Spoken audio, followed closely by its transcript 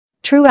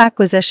true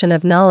acquisition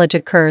of knowledge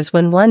occurs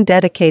when one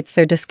dedicates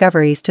their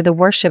discoveries to the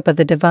worship of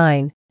the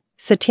divine.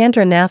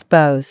 Satyendra Nath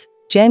Bose,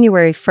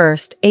 January 1,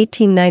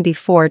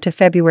 1894 to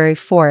February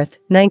 4,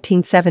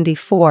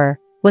 1974,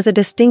 was a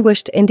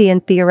distinguished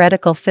Indian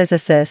theoretical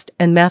physicist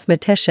and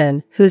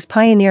mathematician whose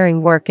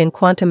pioneering work in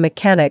quantum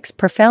mechanics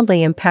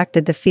profoundly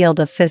impacted the field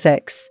of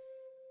physics.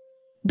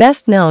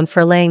 Best known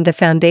for laying the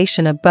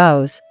foundation of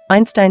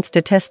Bose-Einstein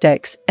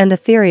statistics and the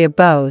theory of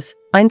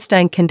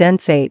Bose-Einstein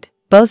condensate,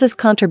 Bose's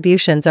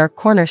contributions are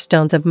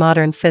cornerstones of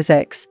modern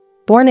physics.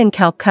 Born in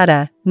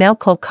Calcutta, now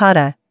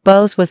Kolkata,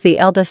 Bose was the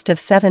eldest of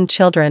 7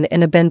 children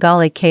in a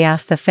Bengali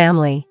Kayastha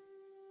family.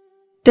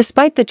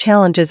 Despite the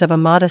challenges of a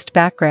modest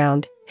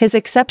background, his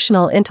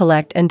exceptional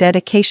intellect and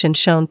dedication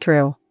shone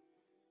through.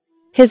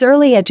 His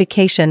early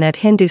education at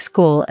Hindu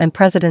School and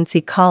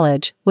Presidency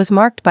College was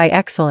marked by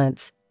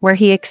excellence, where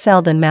he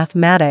excelled in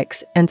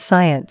mathematics and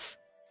science.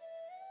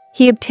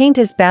 He obtained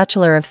his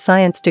Bachelor of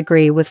Science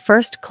degree with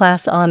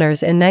first-class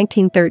honors in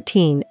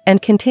 1913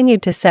 and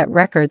continued to set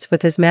records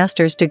with his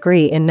master's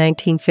degree in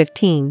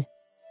 1915.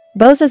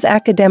 Bose's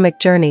academic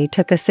journey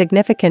took a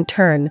significant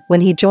turn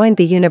when he joined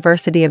the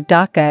University of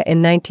Dhaka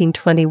in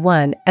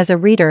 1921 as a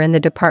reader in the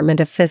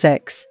Department of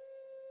Physics.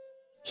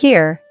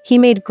 Here, he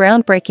made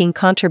groundbreaking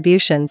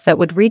contributions that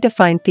would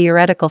redefine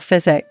theoretical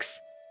physics.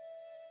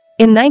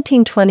 In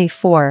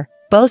 1924,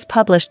 Bose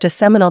published a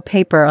seminal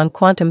paper on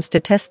quantum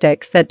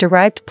statistics that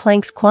derived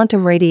Planck's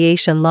quantum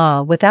radiation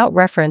law without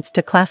reference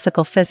to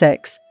classical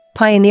physics,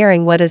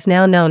 pioneering what is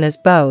now known as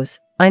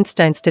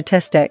Bose-Einstein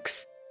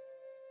statistics.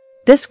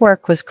 This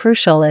work was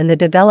crucial in the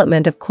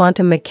development of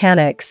quantum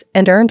mechanics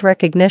and earned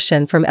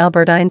recognition from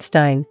Albert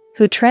Einstein,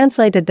 who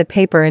translated the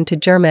paper into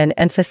German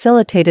and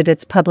facilitated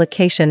its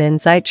publication in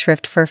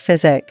Zeitschrift für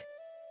Physik.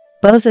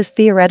 Bose's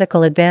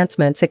theoretical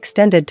advancements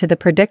extended to the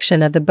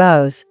prediction of the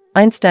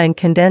Bose-Einstein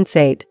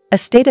condensate, a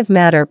state of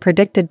matter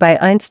predicted by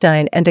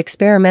Einstein and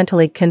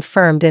experimentally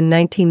confirmed in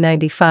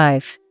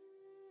 1995.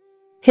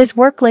 His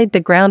work laid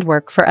the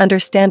groundwork for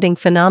understanding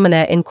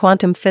phenomena in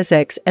quantum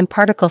physics and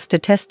particle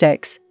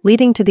statistics,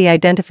 leading to the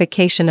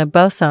identification of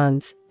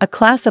bosons, a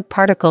class of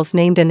particles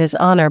named in his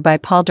honor by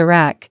Paul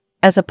Dirac.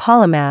 As a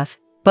polymath,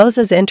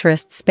 Bose's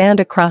interests spanned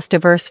across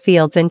diverse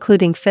fields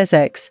including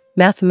physics,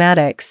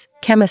 mathematics,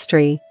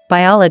 chemistry,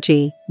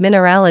 biology,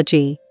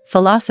 mineralogy,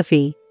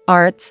 philosophy,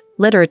 arts,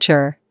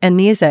 literature, and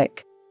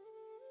music.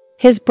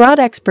 His broad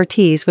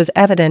expertise was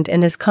evident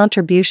in his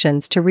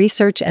contributions to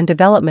research and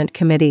development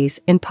committees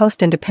in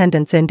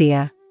post-independence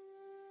India.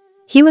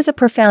 He was a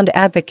profound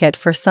advocate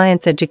for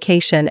science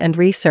education and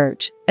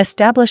research,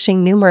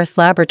 establishing numerous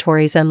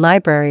laboratories and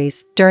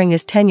libraries during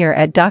his tenure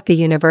at Dhaka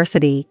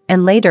University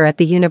and later at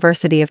the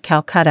University of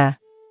Calcutta.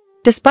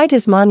 Despite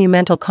his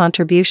monumental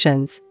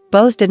contributions,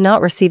 Bose did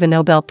not receive a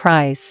Nobel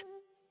Prize.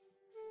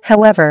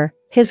 However,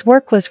 his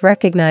work was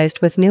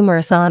recognized with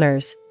numerous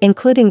honors,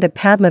 including the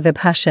Padma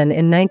Vibhushan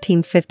in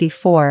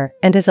 1954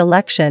 and his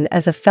election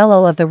as a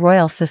Fellow of the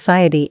Royal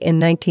Society in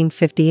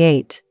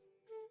 1958.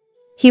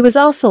 He was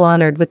also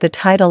honored with the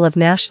title of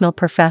National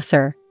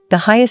Professor, the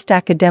highest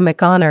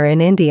academic honor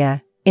in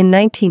India, in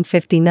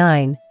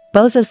 1959.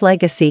 Bose's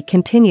legacy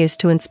continues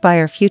to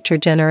inspire future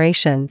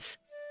generations.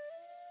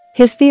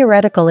 His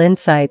theoretical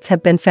insights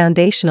have been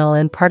foundational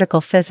in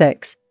particle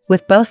physics,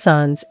 with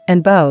bosons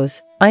and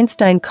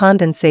Bose-Einstein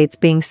condensates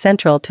being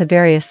central to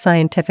various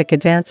scientific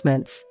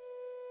advancements.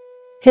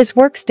 His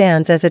work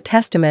stands as a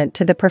testament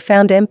to the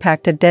profound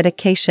impact of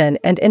dedication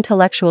and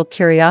intellectual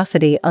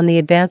curiosity on the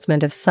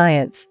advancement of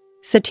science.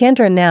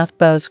 Satyendra Nath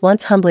Bose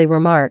once humbly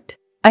remarked,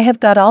 "I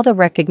have got all the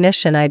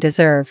recognition I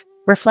deserve,"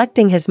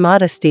 reflecting his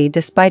modesty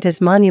despite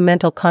his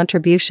monumental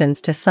contributions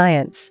to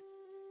science.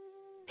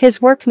 His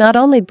work not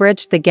only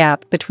bridged the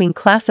gap between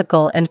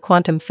classical and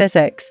quantum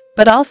physics,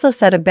 but also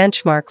set a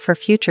benchmark for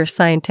future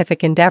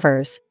scientific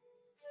endeavors.